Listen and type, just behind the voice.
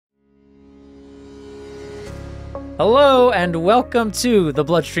Hello and welcome to the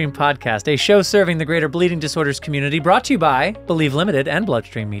Bloodstream Podcast, a show serving the greater bleeding disorders community, brought to you by Believe Limited and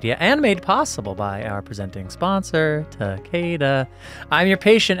Bloodstream Media, and made possible by our presenting sponsor, Takeda. I'm your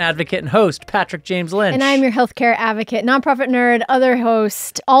patient advocate and host, Patrick James Lynch. And I'm your healthcare advocate, nonprofit nerd, other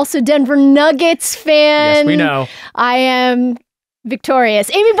host, also Denver Nuggets fan. Yes, we know. I am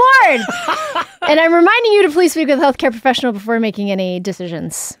victorious, Amy Board! And I'm reminding you to please speak with a healthcare professional before making any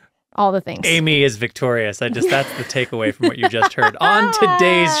decisions. All the things. Amy is victorious. That's the takeaway from what you just heard. On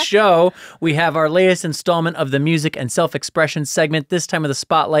today's show, we have our latest installment of the music and self-expression segment, this time with a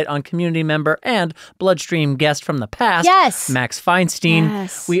spotlight on community member and Bloodstream guest from the past, yes, Max Feinstein.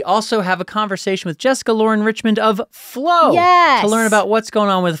 Yes. We also have a conversation with Jessica Lauren Richmond of Flow, yes, to learn about what's going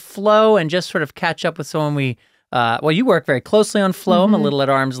on with Flow and just sort of catch up with someone we you work very closely on Flow. I'm a little at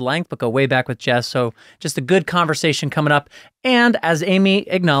arm's length, but go way back with Jess. So just a good conversation coming up. And as Amy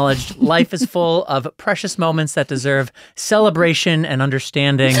acknowledged, life is full of precious moments that deserve celebration and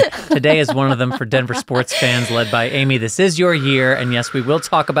understanding. Today is one of them for Denver sports fans, led by Amy. This is your year. And yes, we will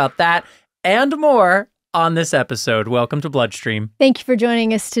talk about that and more on this episode. Welcome to Bloodstream. Thank you for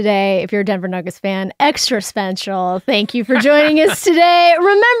joining us today. If you're a Denver Nuggets fan, extra special. Thank you for joining us today.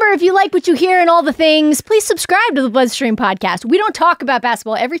 Remember, if you like what you hear and all the things, please subscribe to the Bloodstream Podcast. We don't talk about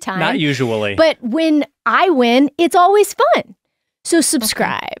basketball every time. Not usually. But when I win, it's always fun. So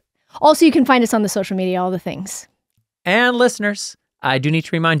subscribe. Okay. Also, you can find us on the social media, all the things. And listeners, I do need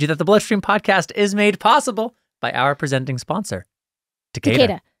to remind you that the Bloodstream Podcast is made possible by our presenting sponsor,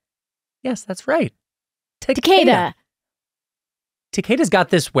 Takeda. Yes, that's right. Takeda. Takeda's got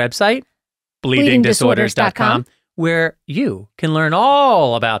this website, bleedingdisorders.com, where you can learn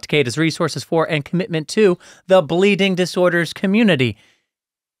all about Takeda's resources for and commitment to the bleeding disorders community.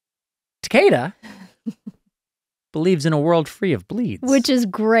 Takeda believes in a world free of bleeds. Which is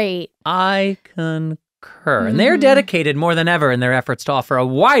great. I concur. And they're dedicated more than ever in their efforts to offer a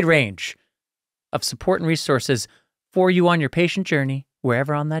wide range of support and resources for you on your patient journey,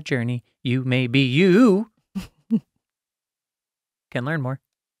 wherever on that journey you may be. You can learn more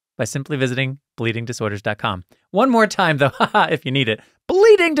by simply visiting bleedingdisorders.com. One more time, though, if you need it,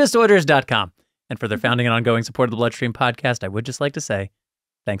 bleedingdisorders.com. And for their founding and ongoing support of the Bloodstream Podcast, I would just like to say,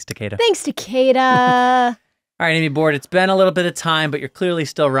 thanks, Takeda. Thanks, Takeda. All right, Amy Board, it's been a little bit of time, but you're clearly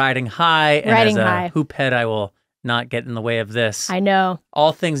still riding high. And riding as a high. Hoop head, I will not get in the way of this. I know.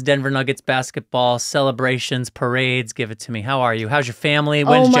 All things Denver Nuggets basketball, celebrations, parades. Give it to me. How are you? How's your family?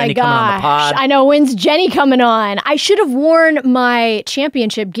 When's Jenny coming on the pod? I know. When's Jenny coming on? I should have worn my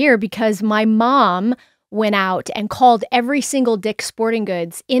championship gear because my mom went out and called every single Dick's Sporting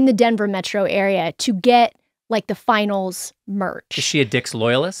Goods in the Denver metro area to get like the finals merch. Is she a Dick's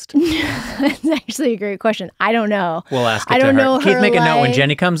loyalist? That's actually a great question. I don't know. We'll ask it I to don't her. know Keith, her make a note when life.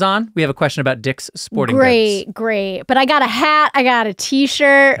 Jenny comes on. We have a question about Dick's Sporting Goods. Great. But I got a hat. I got a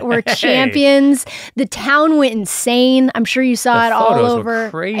t-shirt. We're champions. The town went insane. I'm sure you saw it all photos over. were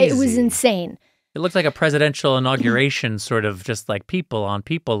crazy. It was insane. It looked like a presidential inauguration, sort of just like people on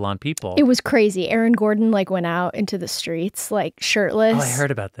people on people. It was crazy. Aaron Gordon went out into the streets shirtless. Oh, I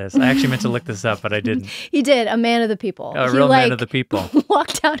heard about this. I actually meant to look this up, but I didn't. He did. A man of the people. A real man of the people.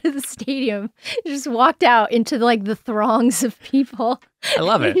 Walked out of the stadium. Just walked out into the throngs of people. I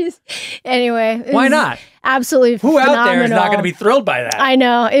love it. Anyway. Why not? Absolutely Who phenomenal. out there is not going to be thrilled by that? I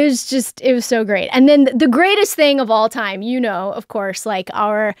know. It was so great. And then the greatest thing of all time, of course,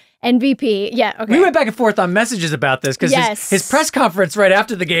 our MVP. Yeah, okay. We went back and forth on messages about this because his press conference right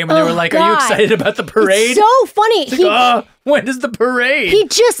after the game when they were like, God. Are you excited about the parade? It's so funny. It's when is the parade? He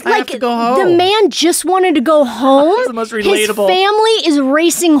just, I have to go home. The man just wanted to go home. That's the most relatable. His family is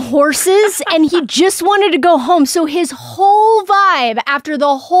racing horses and he just wanted to go home. So his whole vibe after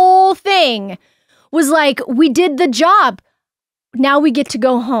the whole thing was we did the job. Now we get to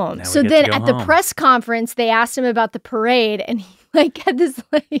go home. So then at the press conference, they asked him about the parade and he had this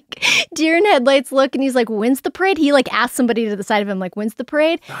deer in headlights look and he's like, when's the parade? He asked somebody to the side of him, when's the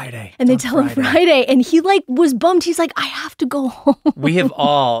parade? Friday. And they tell him Friday. And he was bummed. He's like, I have to go home. We have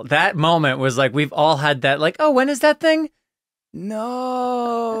all, that moment was we've all had that oh, when is that thing?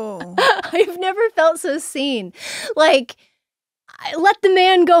 No. I've never felt so seen. Let the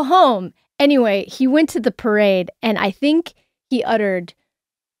man go home. Anyway, he went to the parade and I think he uttered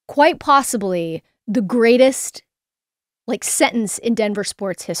quite possibly the greatest sentence in Denver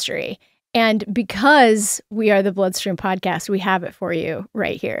sports history. And because we are the Bloodstream Podcast, we have it for you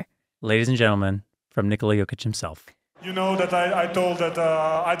right here. Ladies and gentlemen, from Nikola Jokic himself. You know that I told that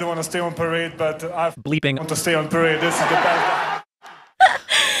I don't want to stay on parade, but I bleeping want to stay on parade. This is the best.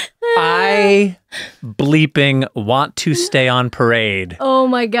 I bleeping want to stay on parade. Oh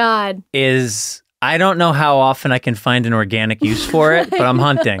my God. Is I don't know how often I can find an organic use for it, but I'm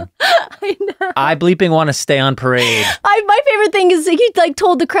hunting. I know. I bleeping want to stay on parade. My favorite thing is he like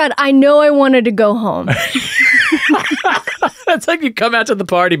told the crowd, I know I wanted to go home. That's like you come out to the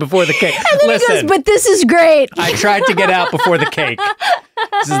party before the cake. And then Listen, he goes, but this is great. I tried to get out before the cake.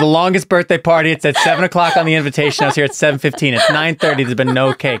 This is the longest birthday party. It's at 7 o'clock on the invitation. I was here at 7:15. It's 9:30. There's been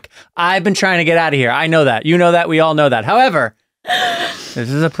no cake. I've been trying to get out of here. I know that. You know that. We all know that. However, this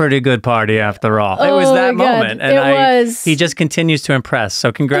is a pretty good party after all. It was that moment. And he just continues to impress.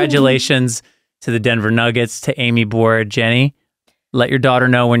 So congratulations to the Denver Nuggets, to Amy Board, Jenny. Let your daughter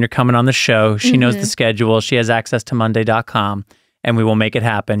know when you're coming on the show. She knows the schedule. She has access to Monday.com, and we will make it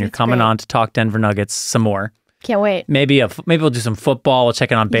happen. You're coming on to talk Denver Nuggets some more. Can't wait. Maybe we'll do some football. We'll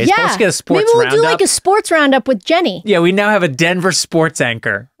check in on baseball. Yeah. Let's get a sports roundup. Maybe we'll do like a sports roundup with Jenny. Yeah, we now have a Denver sports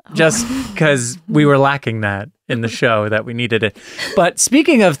anchor just because we were lacking that in the show, that we needed it. But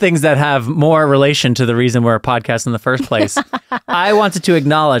speaking of things that have more relation to the reason we're a podcast in the first place, I wanted to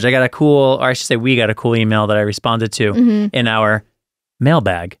acknowledge we got a cool email that I responded to in our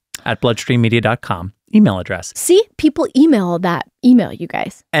mailbag at bloodstreammedia.com email address. See, people email that email, you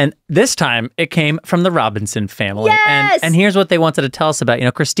guys. And this time it came from the Robinson family. Yes! And here's what they wanted to tell us about.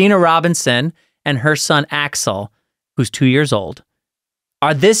 Christina Robinson and her son Axel, who's 2 years old,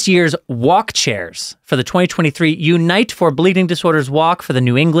 are this year's walk chairs for the 2023 Unite for Bleeding Disorders Walk for the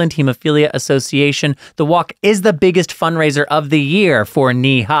New England Hemophilia Association. The walk is the biggest fundraiser of the year for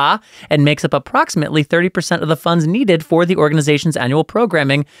NEHA and makes up approximately 30% of the funds needed for the organization's annual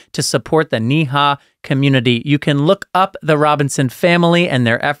programming to support the NEHA community. You can look up the Robinson family and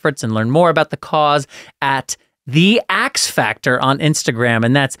their efforts and learn more about the cause at The Axe Factor on Instagram,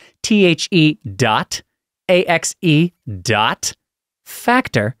 and that's THE.AXE.Factor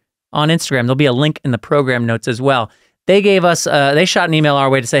on Instagram. There'll be a link in the program notes as well. They gave us, they shot an email our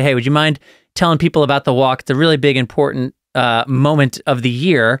way to say, hey, would you mind telling people about the walk? It's a really big, important moment of the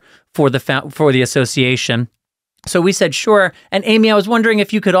year for the association. So we said, sure. And Amy, I was wondering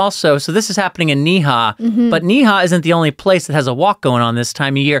if you could also, so this is happening in NEHA, but NEHA isn't the only place that has a walk going on this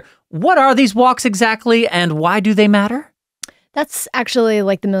time of year. What are these walks exactly, and why do they matter? That's actually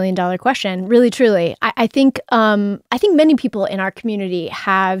like the $1 million question, really, truly. I think many people in our community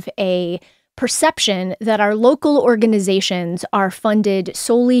have a perception that our local organizations are funded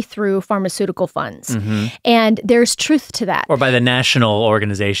solely through pharmaceutical funds. And there's truth to that. Or by the national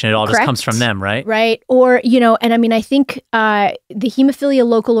organization. It all Correct. just comes from them, right? Right. Or, and I mean, I think the hemophilia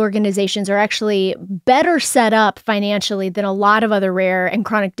local organizations are actually better set up financially than a lot of other rare and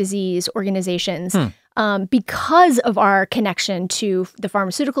chronic disease organizations. Because of our connection to the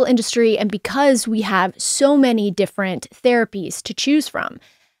pharmaceutical industry and because we have so many different therapies to choose from.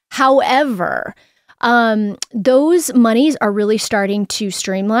 However, those monies are really starting to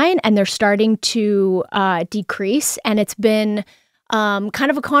streamline and they're starting to decrease. And it's been kind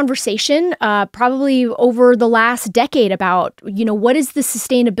of a conversation probably over the last decade about, what is the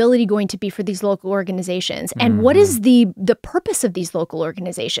sustainability going to be for these local organizations? And what is the purpose of these local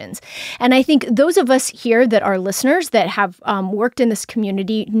organizations? And I think those of us here that are listeners that have worked in this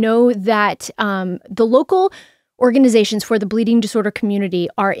community know that the local organizations for the bleeding disorder community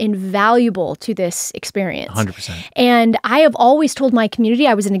are invaluable to this experience. 100%. And I have always told my community,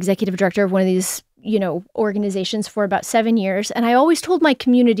 I was an executive director of one of these organizations for about 7 years. And I always told my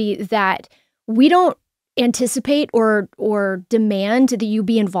community that we don't anticipate or demand that you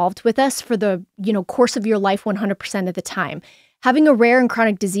be involved with us for the, course of your life 100% of the time. Having a rare and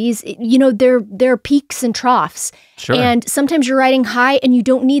chronic disease, there are peaks and troughs. Sure. And sometimes you're riding high and you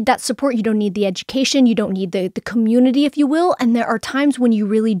don't need that support. You don't need the education. You don't need the community, if you will. And there are times when you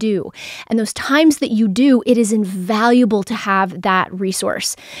really do. And those times that you do, it is invaluable to have that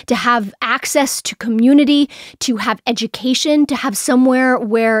resource, to have access to community, to have education, to have somewhere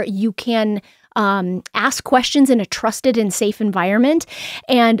where you can ask questions in a trusted and safe environment.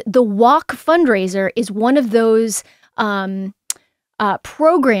 And the Walk fundraiser is one of those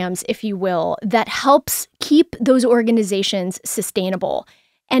programs, if you will, that helps keep those organizations sustainable.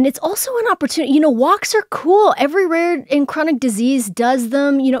 And it's also an opportunity, walks are cool. Every rare and chronic disease does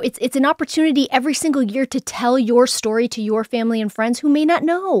them. It's an opportunity every single year to tell your story to your family and friends who may not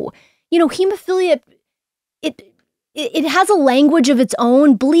know. Hemophilia, it has a language of its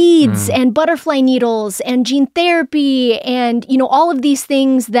own, bleeds and butterfly needles and gene therapy and, all of these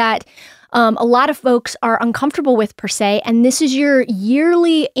things that a lot of folks are uncomfortable with per se, and this is your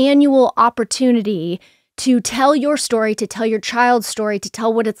yearly annual opportunity to tell your story, to tell your child's story, to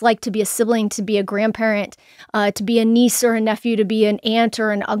tell what it's like to be a sibling, to be a grandparent, to be a niece or a nephew, to be an aunt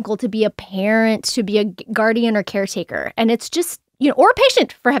or an uncle, to be a parent, to be a guardian or caretaker. And it's just, or a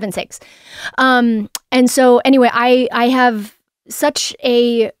patient, for heaven's sakes. And so anyway, I have such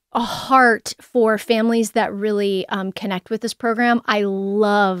a heart for families that really connect with this program. I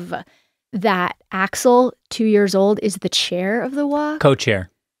love that Axel, 2 years old, is the chair of the walk. Co-chair.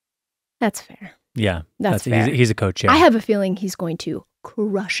 That's fair. Yeah. That's fair. He's a co-chair. I have a feeling he's going to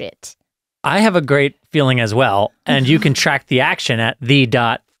crush it. I have a great feeling as well. And you can track the action at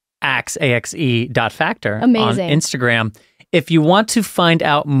the.axe.factor on Instagram. If you want to find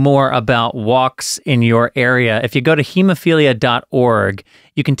out more about walks in your area, if you go to hemophilia.org,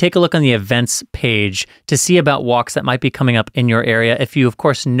 you can take a look on the events page to see about walks that might be coming up in your area. If you, of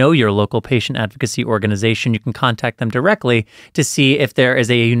course, know your local patient advocacy organization, you can contact them directly to see if there is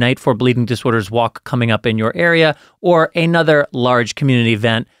a Unite for Bleeding Disorders walk coming up in your area or another large community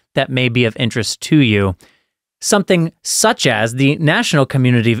event that may be of interest to you. Something such as the national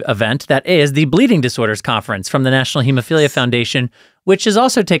community event that is the Bleeding Disorders Conference from the National Hemophilia Foundation, which is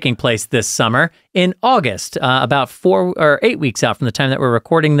also taking place this summer in August, about 4 or 8 weeks out from the time that we're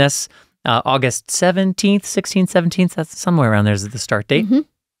recording this, August 17th, 16th, 17th, that's somewhere around there is the start date,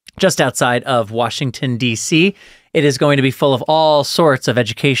 just outside of Washington, D.C. It is going to be full of all sorts of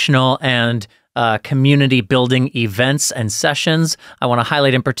educational and community building events and sessions. I want to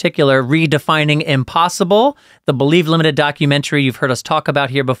highlight in particular Redefining Impossible, the Believe Limited documentary you've heard us talk about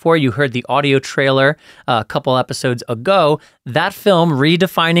here before. You heard the audio trailer a couple episodes ago. That film,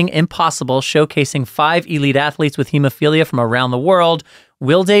 Redefining Impossible, showcasing 5 elite athletes with hemophilia from around the world,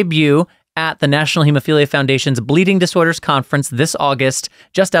 will debut at the National Hemophilia Foundation's Bleeding Disorders Conference this August,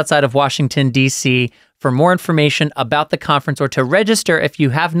 just outside of Washington, D.C. For more information about the conference or to register if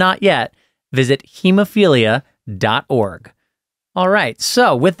you have not yet, visit hemophilia.org. All right.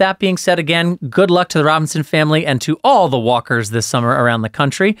 So with that being said, again, good luck to the Robinson family and to all the walkers this summer around the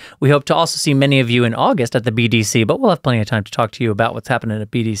country. We hope to also see many of you in August at the BDC, but we'll have plenty of time to talk to you about what's happening at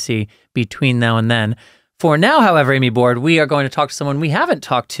BDC between now and then. For now, however, Amy Board, we are going to talk to someone we haven't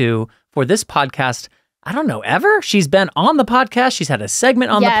talked to for this podcast, I don't know, ever. She's been on the podcast. She's had a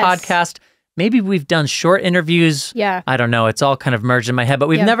segment on the podcast. Maybe we've done short interviews. Yeah. I don't know. It's all kind of merged in my head, but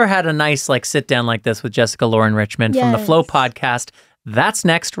we've never had a nice sit down like this with Jessica Lauren Richmond from the Flow podcast. That's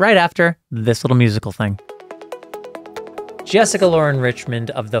next, right after this little musical thing. Jessica Lauren Richmond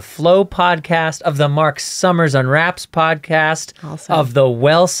of the Flow podcast, of the Mark Summers Unwraps podcast, of the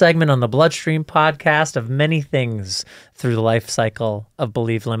Well segment on the Bloodstream podcast, of many things through the life cycle of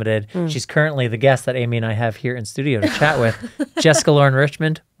Believe Limited. She's currently the guest that Amy and I have here in studio to chat with. Jessica Lauren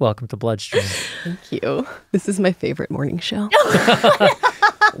Richmond, welcome to Bloodstream. Thank you. This is my favorite morning show.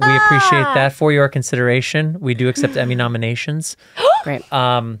 We appreciate that for your consideration. We do accept Emmy nominations. Great.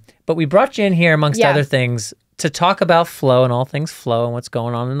 But we brought you in here, amongst other things, to talk about flow and all things flow and what's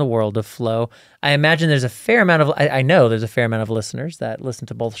going on in the world of flow. I imagine there's a fair amount of, I know there's a fair amount of listeners that listen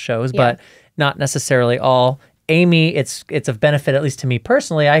to both shows, but not necessarily all. Amy, it's of benefit, at least to me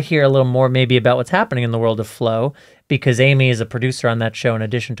personally. I hear a little more maybe about what's happening in the world of flow because Amy is a producer on that show in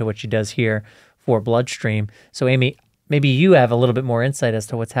addition to what she does here for Bloodstream. So Amy, maybe you have a little bit more insight as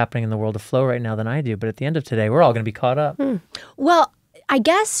to what's happening in the world of flow right now than I do. But at the end of today, we're all going to be caught up. Well, I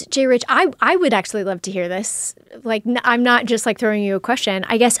guess, Jay Rich, I would actually love to hear this. I'm not just throwing you a question.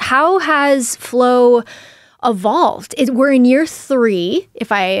 I guess, how has flow evolved? We're in year 3, if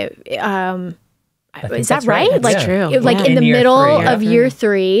is that right? True. In the middle of year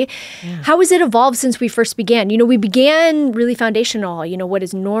 3. How has it evolved since we first began? We began really foundational. What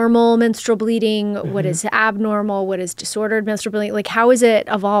is normal menstrual bleeding? What is abnormal? What is disordered menstrual bleeding? How has it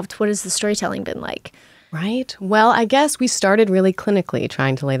evolved? What has the storytelling been like? Right. Well, I guess we started really clinically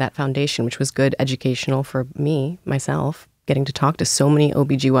trying to lay that foundation, which was good educational for myself, getting to talk to so many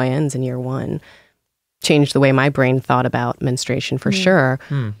OBGYNs in year 1. Changed the way my brain thought about menstruation for sure,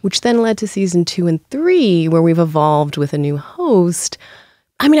 which then led to season 2 and 3, where we've evolved with a new host.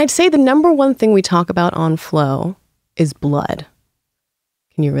 I mean, I'd say the number one thing we talk about on Flow is blood.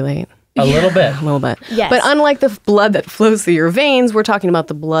 Can you relate? A little bit. A little bit. Yes. But unlike the blood that flows through your veins, we're talking about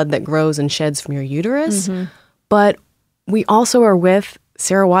the blood that grows and sheds from your uterus. But we also are with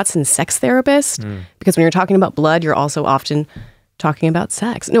Sarah Watson's sex therapist, because when you're talking about blood, you're also often talking about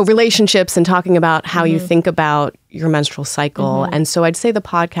sex. No, relationships and talking about how you think about your menstrual cycle. And so I'd say the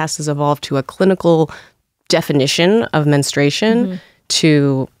podcast has evolved to a clinical definition of menstruation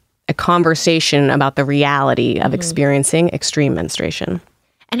to a conversation about the reality of experiencing extreme menstruation.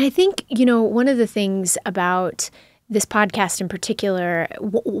 And I think, one of the things about this podcast in particular,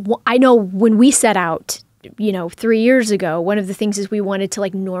 I know when we set out 3 years ago, one of the things is we wanted to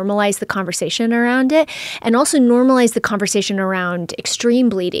like normalize the conversation around it and also normalize the conversation around extreme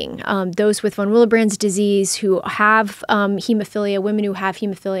bleeding. Those with von Willebrand's disease who have hemophilia, women who have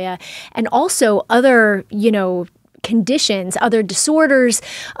hemophilia, and also other, conditions, other disorders.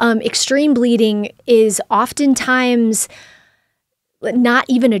 Extreme bleeding is oftentimes not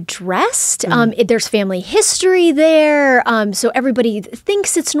even addressed. There's family history there. So everybody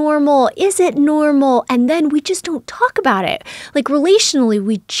thinks it's normal. Is it normal? And then we just don't talk about it. Like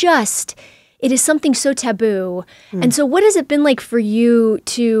relationally, it is something so taboo. And so what has it been like for you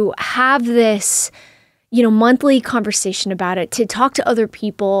to have this, monthly conversation about it, to talk to other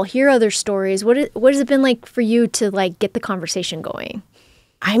people, hear other stories? What has it been like for you to like get the conversation going?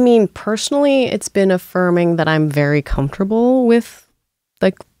 I mean, personally, it's been affirming that I'm very comfortable with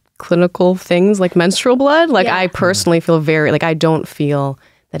like clinical things like menstrual blood. Like I personally feel very, like I don't feel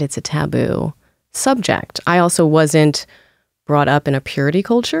that it's a taboo subject. I also wasn't brought up in a purity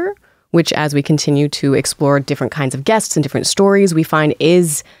culture, which as we continue to explore different kinds of guests and different stories, we find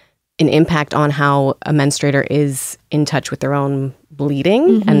is an impact on how a menstruator is in touch with their own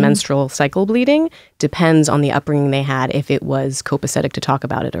bleeding and menstrual cycle bleeding depends on the upbringing they had, if it was copacetic to talk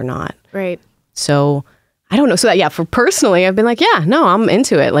about it or not. Right. So I don't know. So that, for personally, I've been like, I'm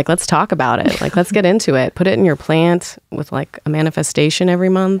into it. Like, let's talk about it. Like, let's get into it. Put it in your plant with like a manifestation every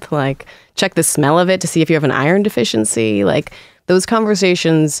month. Like, check the smell of it to see if you have an iron deficiency. Like, those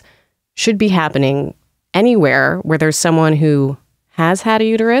conversations should be happening anywhere where there's someone who has had a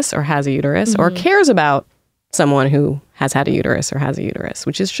uterus or has a uterus or cares about someone who has had a uterus or has a uterus,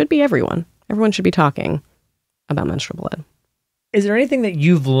 which should be everyone. Everyone should be talking about menstrual blood. Is there anything that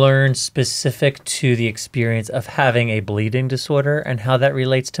you've learned specific to the experience of having a bleeding disorder and how that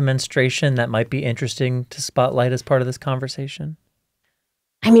relates to menstruation that might be interesting to spotlight as part of this conversation?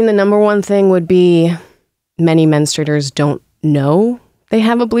 I mean, the number one thing would be many menstruators don't know they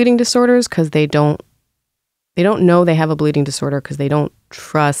have a bleeding disorder because they don't know they have a bleeding disorder because they don't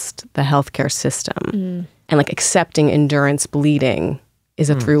trust the healthcare system. And like accepting endurance bleeding is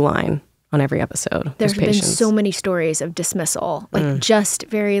a through line on every episode. There's been so many stories of dismissal, like just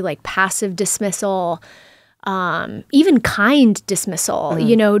very like passive dismissal, even kind dismissal,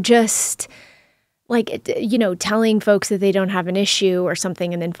 just like, telling folks that they don't have an issue or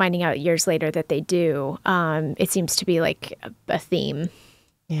something and then finding out years later that they do. It seems to be like a theme.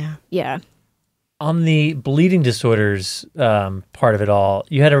 Yeah. Yeah. On the bleeding disorders part of it all,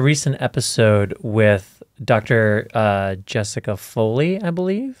 you had a recent episode with Dr. Jessica Foley, I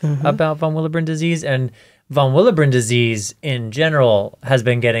believe, about von Willebrand disease. And von Willebrand disease in general has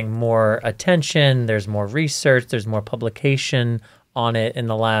been getting more attention. There's more research. There's more publication on it in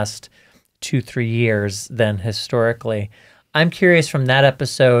the last 2-3 years than historically. I'm curious from that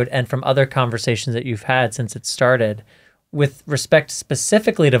episode and from other conversations that you've had since it started, with respect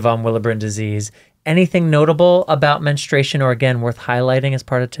specifically to von Willebrand disease, anything notable about menstruation or, again, worth highlighting as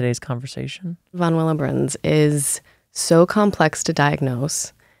part of today's conversation? Von Willebrand's is so complex to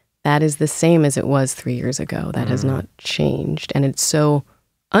diagnose. That is the same as it was 3 years ago. That has not changed. And it's so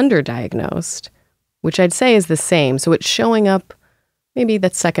underdiagnosed, which I'd say is the same. So it's showing up, maybe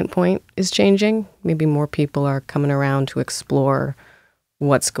that second point is changing. Maybe more people are coming around to explore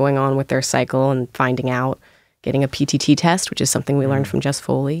what's going on with their cycle and finding out, getting a PTT test, which is something we learned from Jess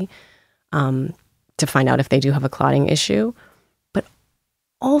Foley, to find out if they do have a clotting issue. But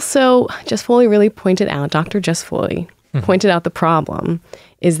also, Jess Foley really pointed out, Dr. Jess Foley pointed out the problem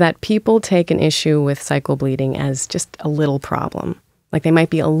is that people take an issue with cycle bleeding as just a little problem. Like they might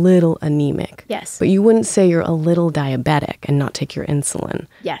be a little anemic. Yes. But you wouldn't say you're a little diabetic and not take your insulin.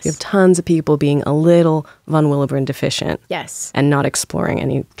 Yes. You have tons of people being a little von Willebrand deficient. Yes. And not exploring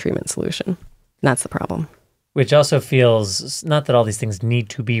any treatment solution. And that's the problem. Which also feels, not that all these things need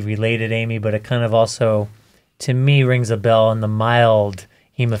to be related, Amy, but it kind of also, to me, rings a bell in the mild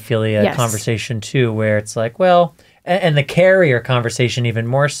hemophilia conversation too, where it's like, well, and the carrier conversation even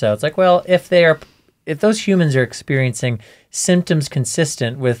more so. It's like, well, if those humans are experiencing symptoms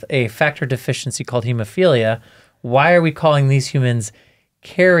consistent with a factor deficiency called hemophilia, why are we calling these humans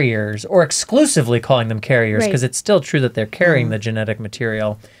carriers, or exclusively calling them carriers? Because it's still true that they're carrying the genetic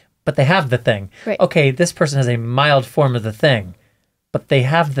material, but they have the thing. Right. Okay, this person has a mild form of the thing, but they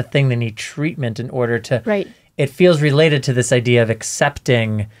have the thing. They need treatment in order to... Right. It feels related to this idea of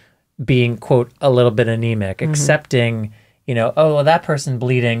accepting being, quote, a little bit anemic, accepting, oh, well, that person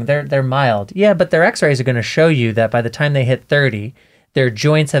bleeding, they're mild. Yeah, but their x-rays are going to show you that by the time they hit 30, their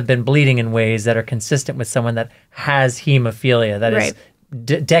joints have been bleeding in ways that are consistent with someone that has hemophilia, that is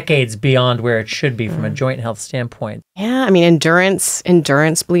decades beyond where it should be from a joint health standpoint. Yeah, I mean, endurance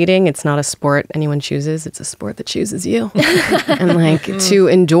bleeding, it's not a sport anyone chooses. It's a sport that chooses you. And like to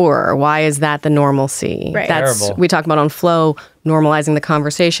endure, why is that the normalcy? Right. That's Terrible. we talk about on flow, normalizing the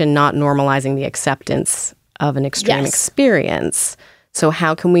conversation, not normalizing the acceptance of an extreme experience. So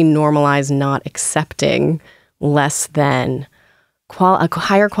how can we normalize not accepting less than a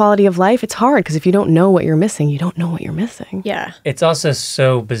higher quality of life? It's hard because if you don't know what you're missing, you don't know what you're missing. Yeah. It's also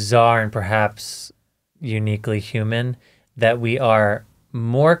so bizarre and perhaps uniquely human that we are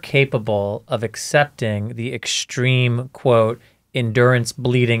more capable of accepting the extreme, quote, endurance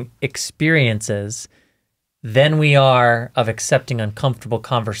bleeding experiences than we are of accepting uncomfortable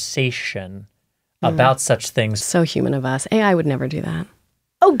conversation about such things. So human of us. AI would never do that.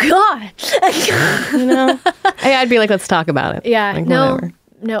 Oh, God. You know? I'd be like, let's talk about it. Yeah. Like, No. whatever.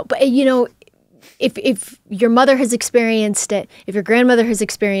 No. But, if your mother has experienced it, if your grandmother has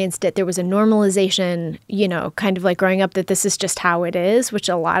experienced it, there was a normalization, kind of like growing up that this is just how it is, which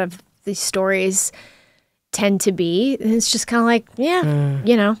a lot of these stories tend to be. And it's just kind of like,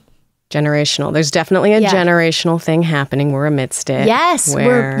 Generational. There's definitely a generational thing happening. We're amidst it. Yes.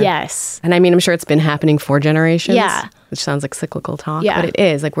 Yes. And I mean, I'm sure it's been happening for generations. Yeah. Which sounds like cyclical talk. Yeah. But it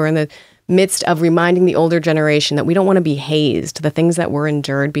is. Like we're in the midst of reminding the older generation that we don't want to be hazed. The things that were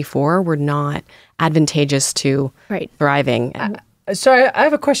endured before were not advantageous to thriving. So I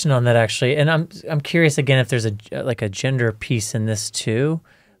have a question on that actually, and I'm curious again if there's a gender piece in this too.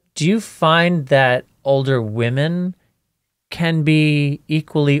 Do you find that older women can be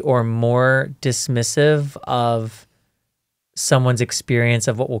equally or more dismissive of someone's experience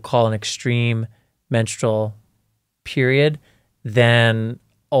of what we'll call an extreme menstrual period than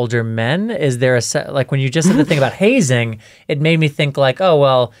older men? Is there like when you just said the thing about hazing, it made me think like, oh,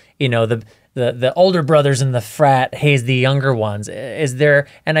 well, the older brothers in the frat haze the younger ones. Is there,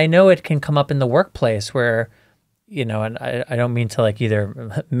 and I know it can come up in the workplace where, and I don't mean to like either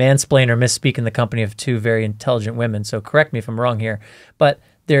mansplain or misspeak in the company of two very intelligent women, so correct me if I'm wrong here, but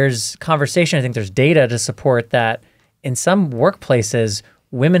there's conversation, I think there's data to support that in some workplaces,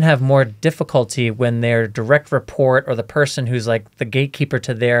 women have more difficulty when their direct report or the person who's like the gatekeeper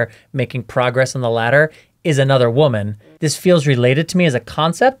to their making progress on the ladder is another woman. This feels related to me as a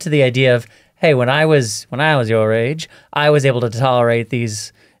concept to the idea of, hey, when I was your age, I was able to tolerate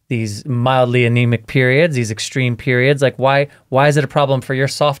these mildly anemic periods, these extreme periods. Like why is it a problem for your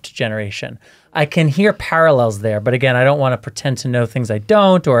soft generation? I can hear parallels there, but again, I don't want to pretend to know things I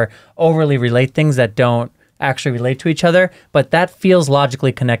don't or overly relate things that don't actually relate to each other, but that feels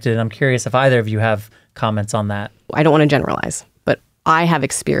logically connected, and I'm curious if either of you have comments on that. I don't want to generalize, but I have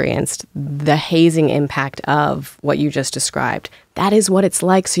experienced the hazing impact of what you just described. That is what it's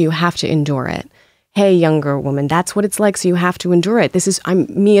like, so you have to endure it. Hey, younger woman, that's what it's like, so you have to endure it. I'm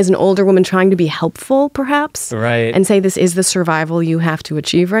me as an older woman trying to be helpful, perhaps, right? And say this is the survival you have to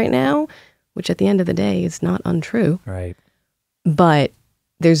achieve right now, which at the end of the day is not untrue. Right. But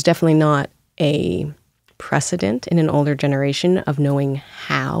there's definitely not a precedent in an older generation of knowing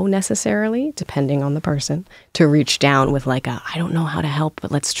how necessarily, depending on the person, to reach down with like I don't know how to help,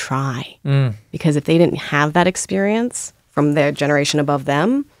 but let's try. Because if they didn't have that experience from their generation above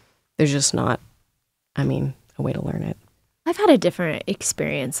them, there's just not, a way to learn it. I've had a different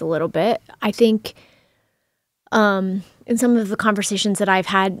experience a little bit. I think in some of the conversations that I've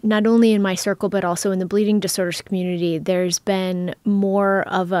had, not only in my circle, but also in the bleeding disorders community, there's been more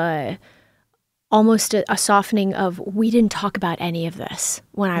of almost a softening of, we didn't talk about any of this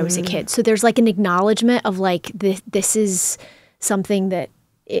when I was a kid. So there's like an acknowledgement of like, this is something that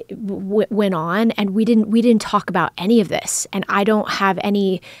went on and we didn't talk about any of this. And I don't have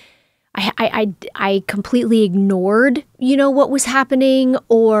any, I completely ignored, what was happening,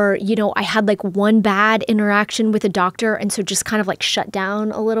 or, I had like one bad interaction with a doctor and so just kind of like shut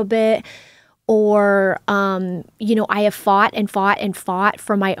down a little bit. Or, I have fought and fought and fought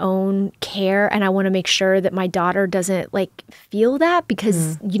for my own care, and I want to make sure that my daughter doesn't like feel that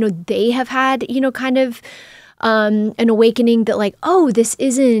because, they have had, kind of an awakening that like, oh, this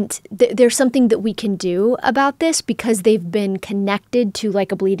isn't, there's something that we can do about this because they've been connected to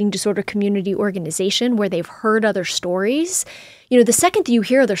like a bleeding disorder community organization where they've heard other stories. The second that you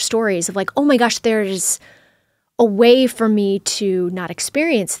hear other stories of like, oh my gosh, there's a way for me to not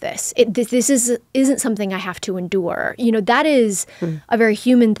experience this. This isn't something I have to endure. That is a very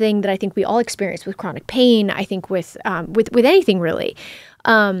human thing that I think we all experience with chronic pain. I think with anything really.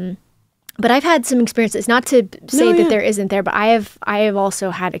 But I've had some experiences, not to say that there isn't there, but I have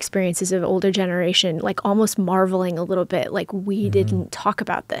also had experiences of older generation, like almost marveling a little bit, like we didn't talk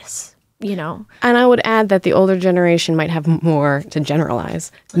about this. you know. And I would add that the older generation might have more, to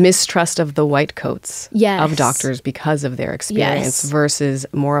generalize, mistrust of the white coats of doctors because of their experience versus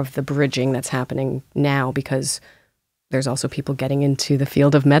more of the bridging that's happening now because there's also people getting into the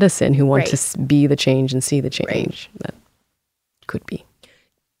field of medicine who want to be the change and see the change. That could be.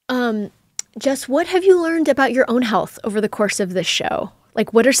 Jess, what have you learned about your own health over the course of this show?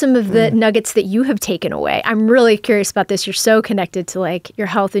 Like, what are some of the nuggets that you have taken away? I'm really curious about this. You're so connected to, like, your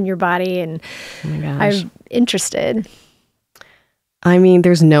health and your body, and I'm interested. I mean,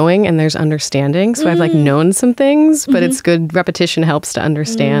 there's knowing and there's understanding. So I've, like, known some things, but it's good. Repetition helps to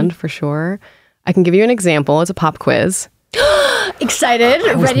understand, for sure. I can give you an example. It's a pop quiz. Excited,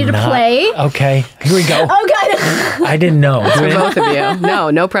 ready to play. Okay, here we go. Oh, God. I didn't know. For both of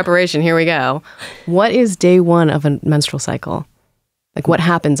you. No preparation. Here we go. What is day one of a menstrual cycle? Like, what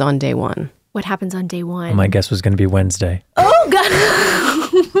happens on day one? What happens on day one? My guess was going to be Wednesday. Oh, God.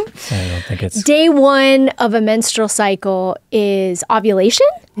 I don't think it's... Day one of a menstrual cycle is ovulation?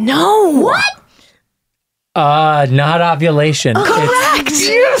 No. What? Not ovulation. Correct.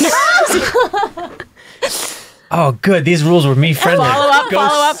 Yes. Oh, good. These rules were me friendly.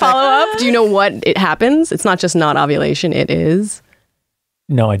 Follow up. Do you know what it happens? It's not just not ovulation. It is.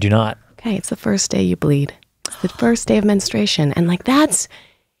 No, I do not. Okay, it's the first day you bleed. It's the first day of menstruation. And like that's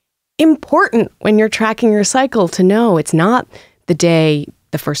important when you're tracking your cycle to know it's not the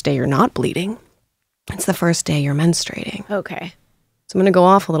first day you're not bleeding. It's the first day you're menstruating. Okay. So I'm going to go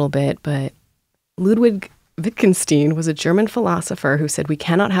off a little bit, but Ludwig Wittgenstein was a German philosopher who said we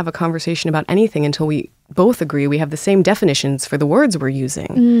cannot have a conversation about anything until we both agree we have the same definitions for the words we're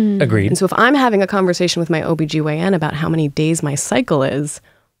using. Agreed. And so if I'm having a conversation with my OBGYN about how many days my cycle is,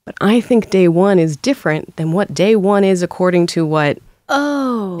 but I think day one is different than what day one is according to what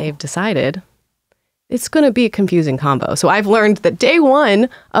they've decided, it's going to be a confusing combo. So I've learned that day one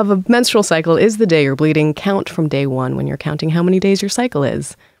of a menstrual cycle is the day you're bleeding. Count from day one when you're counting how many days your cycle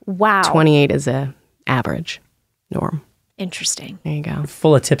is. Wow. 28 is a average norm. Interesting. There you go.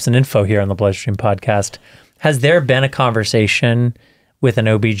 Full of tips and info here on the Bloodstream podcast. Has there been a conversation with an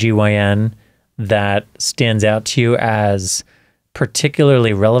OBGYN that stands out to you as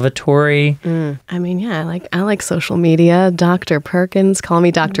particularly revelatory? I mean, yeah, I like social media. Dr. Perkins, Call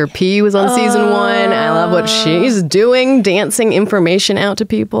Me Dr. P was on season 1. I love what she's doing, dancing information out to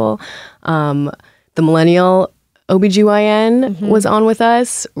people. The millennial OBGYN was on with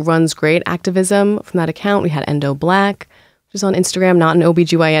us, runs great activism from that account. We had Endo Black, who's on Instagram, not an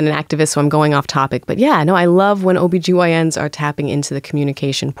OBGYN and activist, so I'm going off topic. But yeah, no, I love when OBGYNs are tapping into the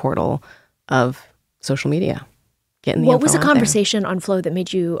communication portal of social media. What was a conversation on Flow that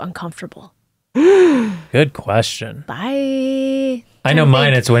made you uncomfortable? Good question. Bye. I know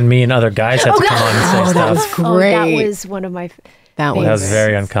mine. It's when me and other guys had to come on and say stuff. That was great. That was one of my That was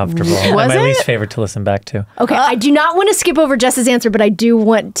very uncomfortable. Was my it? least favorite to listen back to. Okay, I do not want to skip over Jess's answer, but I do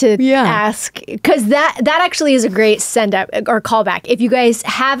want to ask, because that actually is a great send-up or callback. If you guys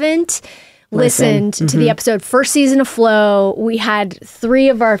haven't listened to the episode, first season of Flow, we had 3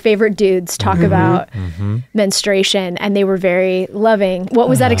 of our favorite dudes talk about menstruation, and they were very loving. What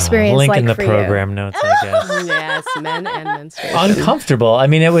was that experience link like in the for program notes, I guess. Yes, men and menstruation. Uncomfortable. I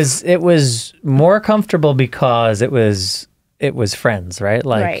mean, it was more comfortable because it was friends, right?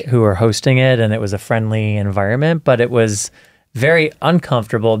 Like who were hosting it, and it was a friendly environment, but it was very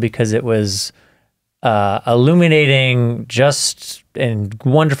uncomfortable because it was illuminating just in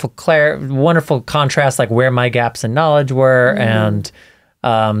wonderful contrast, like where my gaps in knowledge were, and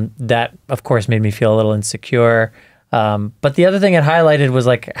that of course made me feel a little insecure. But the other thing it highlighted was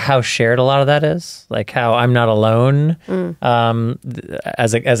like how shared a lot of that is, like how I'm not alone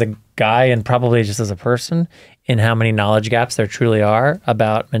as a guy and probably just as a person in how many knowledge gaps there truly are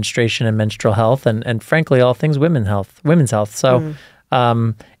about menstruation and menstrual health and frankly all things women's health. So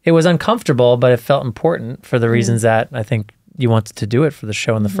it was uncomfortable, but it felt important for the reasons that I think you wanted to do it for the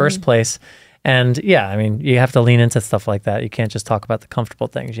show in the first place. And yeah, I mean, you have to lean into stuff like that. You can't just talk about the comfortable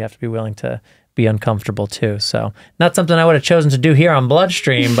things. You have to be willing to be uncomfortable too. So not something I would have chosen to do here on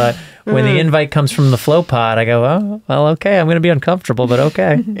Bloodstream, but when the invite comes from the Flow Pod, I go, oh, well, okay, I'm going to be uncomfortable, but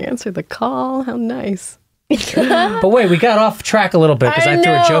okay. Answer the call. How nice. But wait, we got off track a little bit because I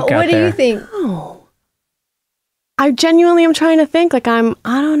threw a joke out there. What do you think? Oh. I genuinely am trying to think I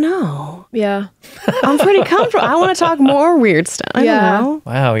don't know. Yeah. I'm pretty comfortable. I want to talk more weird stuff. I don't know.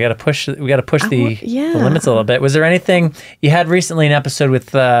 Wow, we got to push the limits a little bit. Was there anything you had recently an episode with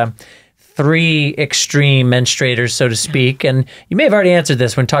 3 extreme menstruators, so to speak, and you may have already answered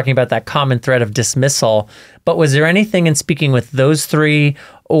this when talking about that common thread of dismissal, but was there anything in speaking with those 3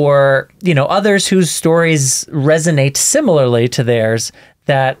 or, others whose stories resonate similarly to theirs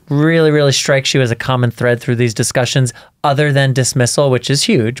that really, really strikes you as a common thread through these discussions, other than dismissal, which is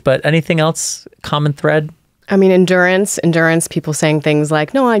huge, but anything else common thread? I mean, endurance, people saying things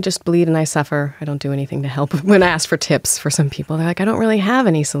like, no, I just bleed and I suffer. I don't do anything to help. When I ask for tips for some people, they're like, I don't really have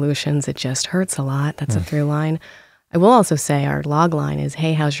any solutions. It just hurts a lot. That's a through line. I will also say our log line is,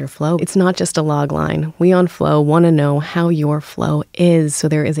 hey, how's your flow? It's not just a log line. We on Flow want to know how your flow is. So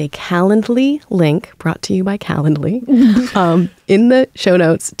there is a Calendly link brought to you by Calendly in the show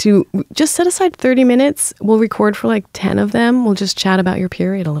notes to just set aside 30 minutes. We'll record for like 10 of them. We'll just chat about your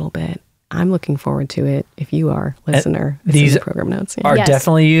period a little bit. I'm looking forward to it. If you are, listener, these in the program notes. Are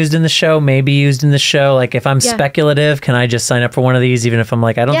definitely used in the show, maybe used in the show. Like if I'm speculative, can I just sign up for one of these, even if I'm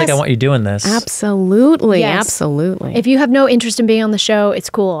like, I don't think I want you doing this? Absolutely. Yes. Absolutely. If you have no interest in being on the show, it's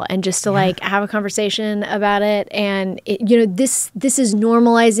cool. And just to like have a conversation about it. And this is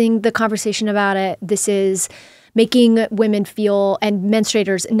normalizing the conversation about it. This is making women feel, and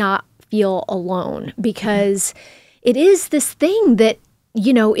menstruators not feel alone, because it is this thing that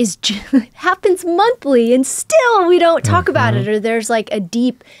is happens monthly and still we don't talk about it, or there's like a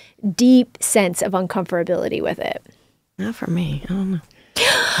deep, deep sense of uncomfortability with it. Not for me. I don't know.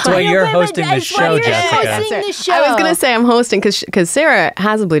 That's why you're hosting the show, Jessica. I was going to say I'm hosting because Sarah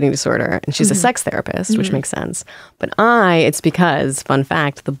has a bleeding disorder and she's a sex therapist, which makes sense. But it's because, fun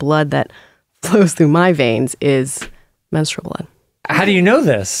fact, the blood that flows through my veins is menstrual blood. How do you know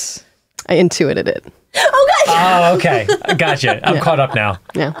this? I intuited it. Oh, gosh. Oh, okay. Gotcha. I'm caught up now.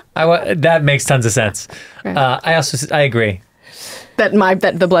 Yeah. That makes tons of sense. Right. I agree. That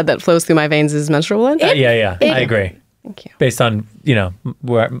the blood that flows through my veins is menstrual blood? Yeah. I agree. Thank you. Based on,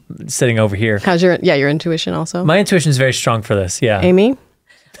 where I'm sitting over here. How's your intuition also? My intuition is very strong for this. Yeah. Amy?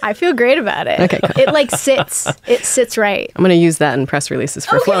 I feel great about it. Okay, cool. It sits right. I'm going to use that in press releases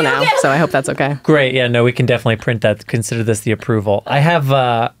for Flow now, so I hope that's okay. Great. Yeah, no, we can definitely print that. Consider this the approval. I have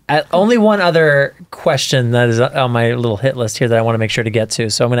only one other question that is on my little hit list here that I want to make sure to get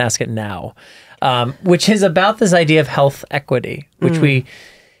to, so I'm going to ask it now, which is about this idea of health equity, which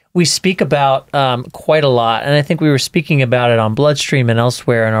we speak about quite a lot. And I think we were speaking about it on Bloodstream and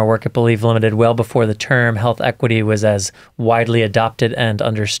elsewhere in our work at Believe Limited well before the term health equity was as widely adopted and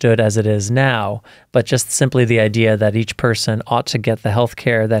understood as it is now. But just simply the idea that each person ought to get the health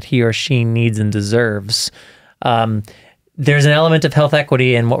care that he or she needs and deserves. There's an element of health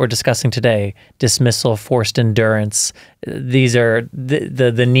equity in what we're discussing today: dismissal, forced endurance. These are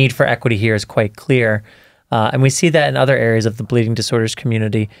the need for equity here is quite clear. And we see that in other areas of the bleeding disorders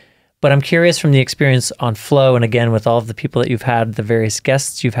community. But I'm curious from the experience on Flow, and again, with all of the people that you've had, the various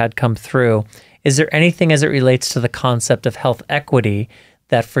guests you've had come through, is there anything as it relates to the concept of health equity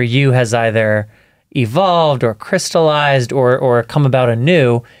that for you has either evolved or crystallized or come about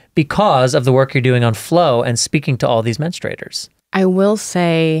anew because of the work you're doing on Flow and speaking to all these menstruators? I will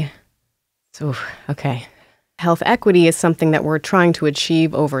say, health equity is something that we're trying to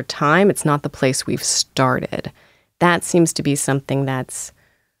achieve over time. It's not the place we've started. That seems to be something that's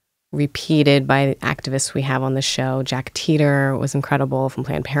repeated by the activists we have on the show. Jack Teeter was incredible, from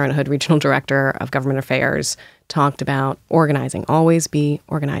Planned Parenthood, Regional Director of Government Affairs, talked about organizing. Always be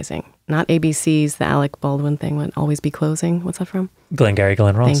organizing. Not ABC's, the Alec Baldwin thing, would always be closing. What's that from? Glengarry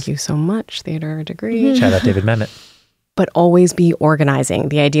Glen Ross. Thank you so much. Theater degree. Shout out David Mamet. But always be organizing.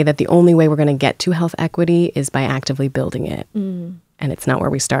 The idea that the only way we're going to get to health equity is by actively building it. And it's not where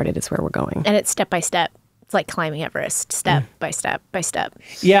we started, it's where we're going. And it's step by step. It's like climbing Everest, step by step by step.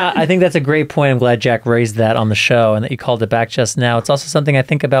 Yeah, I think that's a great point. I'm glad Jack raised that on the show and that you called it back just now. It's also something I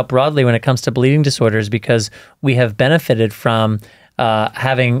think about broadly when it comes to bleeding disorders, because we have benefited from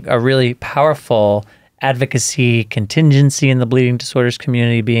having a really powerful advocacy contingency in the bleeding disorders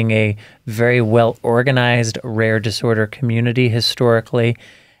community, being a very well-organized rare disorder community historically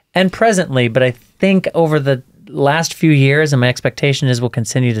and presently. But I think over the last few years, and my expectation is we'll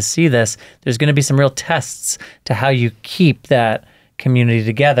continue to see this, there's going to be some real tests to how you keep that community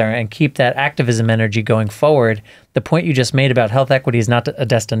together and keep that activism energy going forward. The point you just made about health equity is not a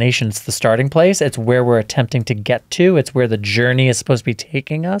destination, it's the starting place. It's where we're attempting to get to. It's where the journey is supposed to be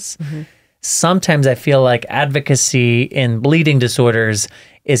taking us. Sometimes I feel like advocacy in bleeding disorders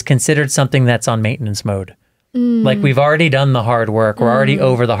is considered something that's on maintenance mode. Like we've already done the hard work. We're already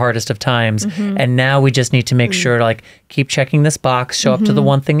over the hardest of times. And now we just need to make sure to like keep checking this box, show up to the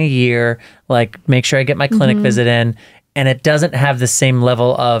one thing a year, like make sure I get my clinic visit in. And it doesn't have the same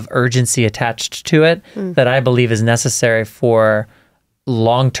level of urgency attached to it that I believe is necessary for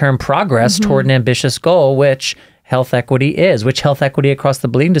long-term progress toward an ambitious goal, which health equity is, which health equity across the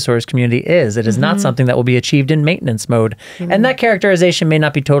bleeding disorders community is. It is not something that will be achieved in maintenance mode. And that characterization may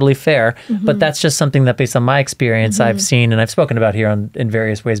not be totally fair, but that's just something that based on my experience I've seen and I've spoken about here in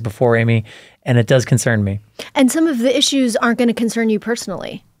various ways before, Amy, and it does concern me. And some of the issues aren't going to concern you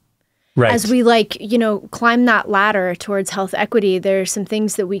personally. Right. As we climb that ladder towards health equity, there's some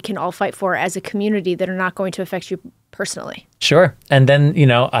things that we can all fight for as a community that are not going to affect you personally. Sure. And then,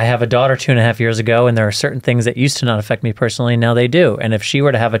 I have a daughter 2.5 years ago, and there are certain things that used to not affect me personally. Now they do. And if she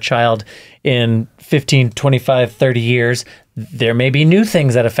were to have a child in 15, 25, 30 years, there may be new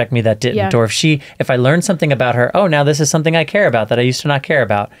things that affect me that didn't. Yeah. Or if I learned something about her, now this is something I care about that I used to not care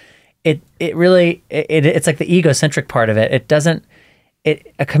about. It's like the egocentric part of it. It doesn't.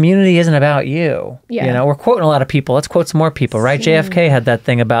 A community isn't about you. Yeah. We're quoting a lot of people. Let's quote some more people, right? JFK had that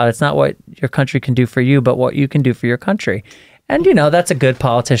thing about it's not what your country can do for you, but what you can do for your country. And, that's a good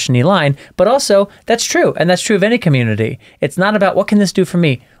politician-y line, but also that's true. And that's true of any community. It's not about what can this do for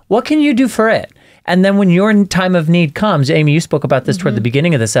me? What can you do for it? And then when your time of need comes, Amy, you spoke about this toward the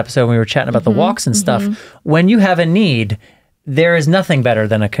beginning of this episode when we were chatting about the walks and stuff. When you have a need, there is nothing better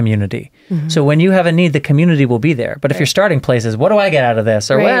than a community. So when you have a need, the community will be there. But if your starting place is, what do I get out of this?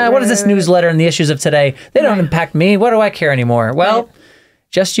 Or what is this newsletter and the issues of today? They don't impact me. What do I care anymore? Well,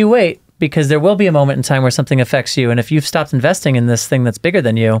 just you wait, because there will be a moment in time where something affects you. And if you've stopped investing in this thing that's bigger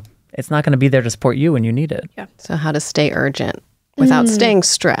than you, it's not going to be there to support you when you need it. Yeah. So how to stay urgent without staying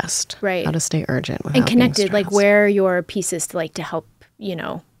stressed. Right. How to stay urgent without and connected, being like where are your pieces to help,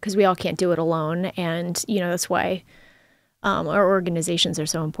 because we all can't do it alone. And, that's why our organizations are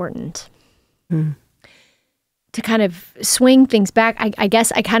so important. To kind of swing things back, I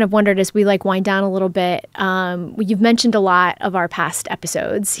guess I kind of wondered as we wind down a little bit, you've mentioned a lot of our past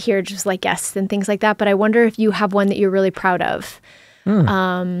episodes here, just like guests and things like that, but I wonder if you have one that you're really proud of.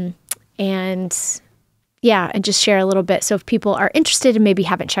 And just share a little bit. So if people are interested and maybe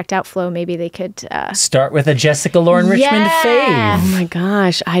haven't checked out Flow, maybe they could... Start with a Jessica Lauren Richmond fave. Oh my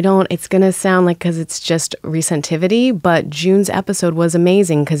gosh. It's going to sound like because it's just recentivity, but June's episode was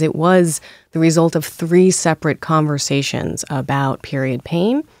amazing because it was the result of 3 separate conversations about period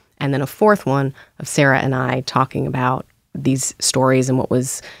pain, and then a 4th one of Sarah and I talking about these stories and what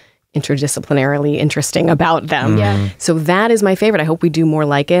was interdisciplinarily interesting about them. Yeah. So that is my favorite. I hope we do more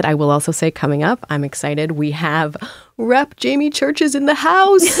like it. I will also say coming up, I'm excited. We have Rep Jamie Churches in the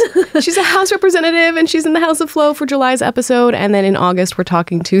house. She's a House representative and she's in the House of Flow for July's episode. And then in August, we're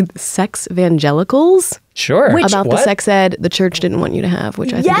talking to sex evangelicals. Sure. About the sex ed the church didn't want you to have,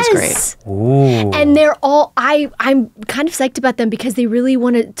 which I think is great. Ooh. And they're all, I'm kind of psyched about them because they really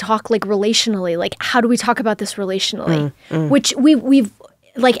want to talk relationally. How do we talk about this relationally? Which we've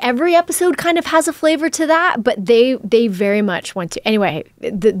every episode kind of has a flavor to that, but they very much want to. Anyway,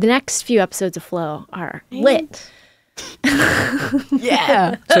 the next few episodes of Flow are lit.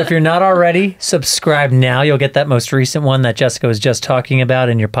 Yeah. So if you're not already, subscribe now. You'll get that most recent one that Jessica was just talking about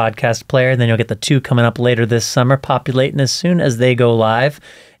in your podcast player. And then you'll get the 2 coming up later this summer, populating as soon as they go live.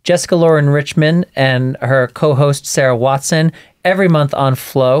 Jessica Lauren Richmond and her co-host Sarah Watson every month on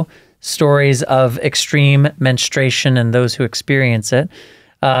Flow. Stories of extreme menstruation and those who experience it.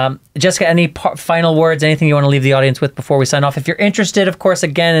 Jessica, any final words, anything you want to leave the audience with before we sign off? If you're interested, of course,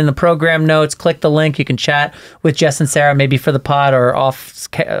 again, in the program notes, click the link. You can chat with Jess and Sarah, maybe for the pod or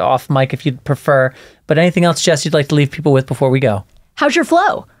off mic if you'd prefer. But anything else, Jess, you'd like to leave people with before we go? How's your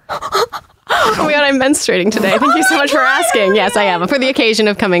flow? Oh my God, I'm menstruating today. Thank you so much for asking. Yes, I am. For the occasion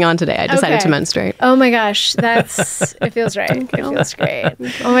of coming on today, I decided to menstruate. Oh my gosh, it feels right. It feels great.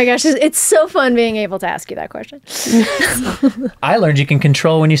 Oh my gosh, it's so fun being able to ask you that question. I learned you can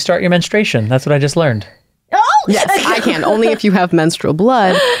control when you start your menstruation. That's what I just learned. Oh! Yes, I can. Only if you have menstrual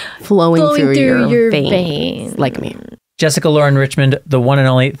blood flowing through your veins, like me. Jessica Lauren Richmond, the one and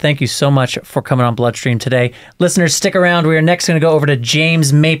only, thank you so much for coming on Bloodstream today. Listeners, stick around. We are next going to go over to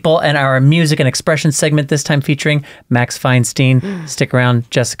James Maple and our music and expression segment, this time featuring Max Feinstein. Stick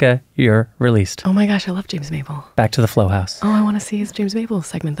around. Jessica, you're released. Oh my gosh, I love James Maple. Back to the Flow House. Oh, I want to see his James Maple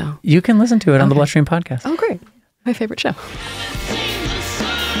segment, though. You can listen to it on the Bloodstream podcast. Oh, great. My favorite show.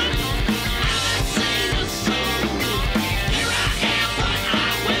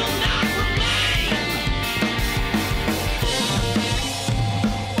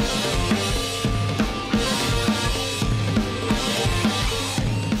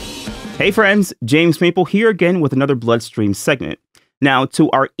 Hey friends, James Maple here again with another Bloodstream segment. Now, to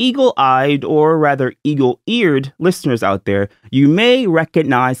our eagle-eyed, or rather eagle-eared listeners out there, you may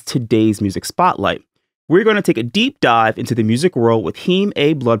recognize today's music spotlight. We're going to take a deep dive into the music world with Heem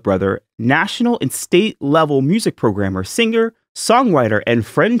A. Bloodbrother, national and state-level music programmer, singer, songwriter, and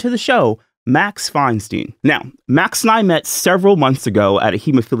friend to the show, Max Feinstein. Now, Max and I met several months ago at a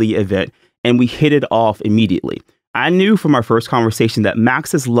hemophilia event, and we hit it off immediately. I knew from our first conversation that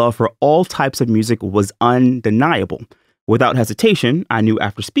Max's love for all types of music was undeniable. Without hesitation, I knew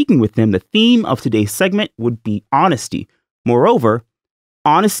after speaking with him, the theme of today's segment would be honesty. Moreover,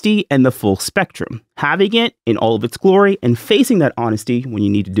 honesty and the full spectrum, having it in all of its glory and facing that honesty when you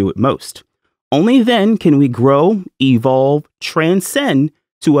need to do it most. Only then can we grow, evolve, transcend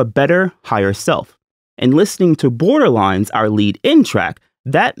to a better, higher self. And listening to Borderlines, our lead-in track,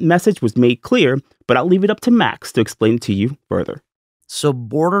 that message was made clear, but I'll leave it up to Max to explain it to you further. So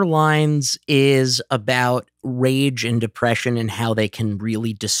Borderlines is about rage and depression and how they can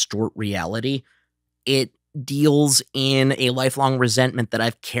really distort reality. It deals in a lifelong resentment that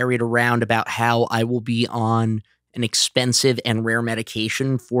I've carried around about how I will be on an expensive and rare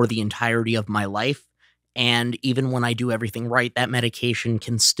medication for the entirety of my life. And even when I do everything right, that medication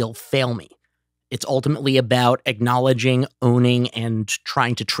can still fail me. It's ultimately about acknowledging, owning, and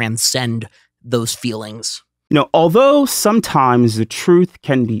trying to transcend those feelings. Although sometimes the truth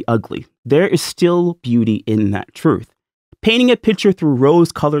can be ugly, there is still beauty in that truth. Painting a picture through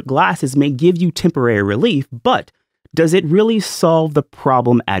rose-colored glasses may give you temporary relief, but does it really solve the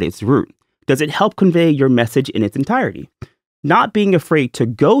problem at its root? Does it help convey your message in its entirety? Not being afraid to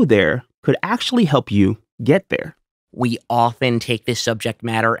go there could actually help you get there. We often take this subject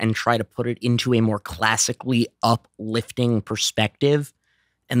matter and try to put it into a more classically uplifting perspective.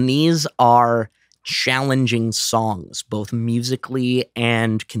 And these are challenging songs, both musically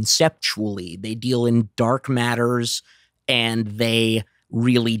and conceptually. They deal in dark matters, and they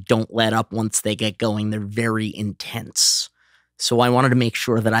really don't let up once they get going. They're very intense. So I wanted to make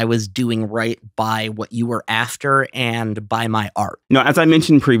sure that I was doing right by what you were after and by my art. As I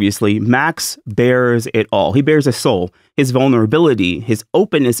mentioned previously, Max bears it all. He bears a soul. His vulnerability, his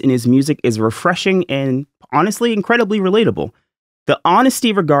openness in his music is refreshing and honestly incredibly relatable. The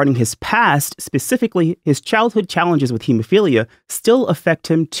honesty regarding his past, specifically his childhood challenges with hemophilia, still affect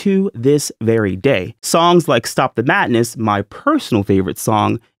him to this very day. Songs like Stop the Madness, my personal favorite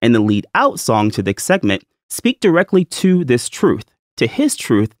song, and the lead out song to this segment, speak directly to this truth, to his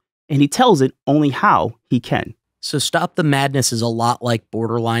truth, and he tells it only how he can. So Stop the Madness is a lot like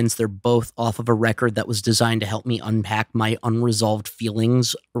Borderlines. They're both off of a record that was designed to help me unpack my unresolved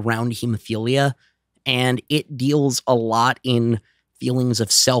feelings around hemophilia, and it deals a lot in feelings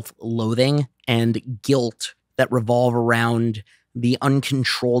of self-loathing and guilt that revolve around the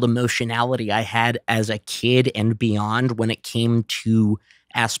uncontrolled emotionality I had as a kid and beyond when it came to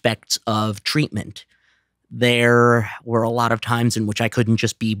aspects of treatment. There were a lot of times in which I couldn't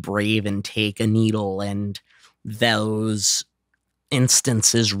just be brave and take a needle, and those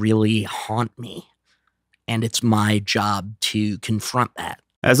instances really haunt me. And it's my job to confront that.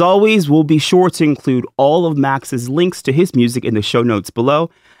 As always, we'll be sure to include all of Max's links to his music in the show notes below.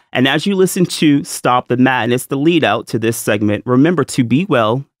 And as you listen to Stop the Madness, the lead out to this segment, remember to be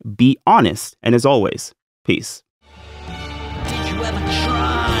well, be honest, and as always, peace. Did you ever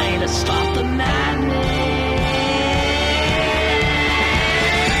try to stop the madness?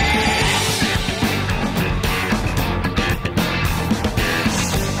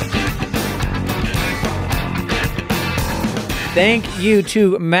 Thank you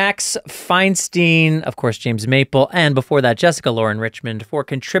to Max Feinstein, of course, James Maple, and before that, Jessica Lauren Richmond for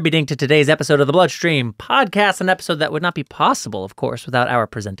contributing to today's episode of the Bloodstream Podcast, an episode that would not be possible, of course, without our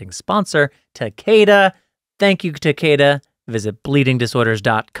presenting sponsor, Takeda. Thank you, Takeda. Visit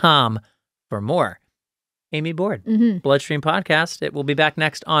bleedingdisorders.com for more. Amy Board, Bloodstream Podcast. It will be back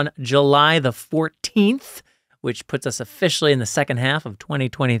next on July the 14th, which puts us officially in the second half of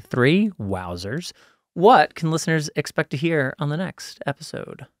 2023. Wowzers. What can listeners expect to hear on the next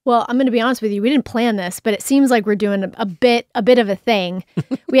episode? Well, I'm going to be honest with you. We didn't plan this, but it seems like we're doing a bit of a thing.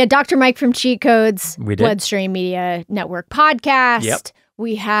 We had Dr. Mike from Cheat Codes, Bloodstream Media Network podcast. Yep.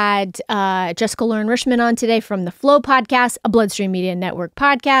 We had Jessica Lauren Richmond on today from the Flow podcast, a Bloodstream Media Network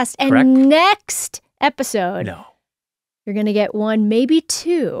podcast. And Correct. Next episode, No. you're going to get one, maybe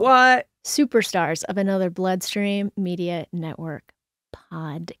two. What? Superstars of another Bloodstream Media Network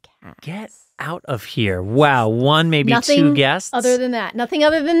podcast. Get out of here. Wow. One, maybe Nothing two guests. other than that. Nothing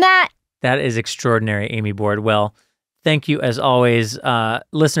other than that. That is extraordinary, Amy Board. Well, thank you as always.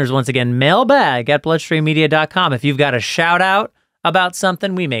 Listeners, once again, mailbag at bloodstreammedia.com. If you've got a shout out about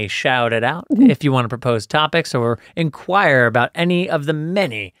something, we may shout it out. If you want to propose topics or inquire about any of the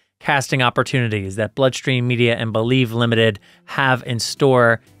many casting opportunities that Bloodstream Media and Believe Limited have in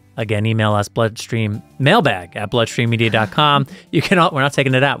store, again, email us mailbag at bloodstreammedia.com. You can, we're not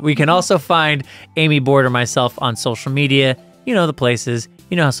taking it out. We can also find Amy Board or myself on social media. You know the places.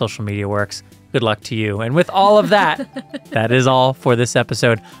 You know how social media works. Good luck to you. And with all of that, that is all for this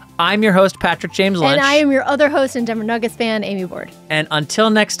episode. I'm your host, Patrick James Lynch. And I am your other host and Denver Nuggets fan, Amy Ward. And until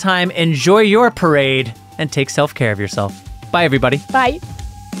next time, enjoy your parade and take self-care of yourself. Bye, everybody. Bye.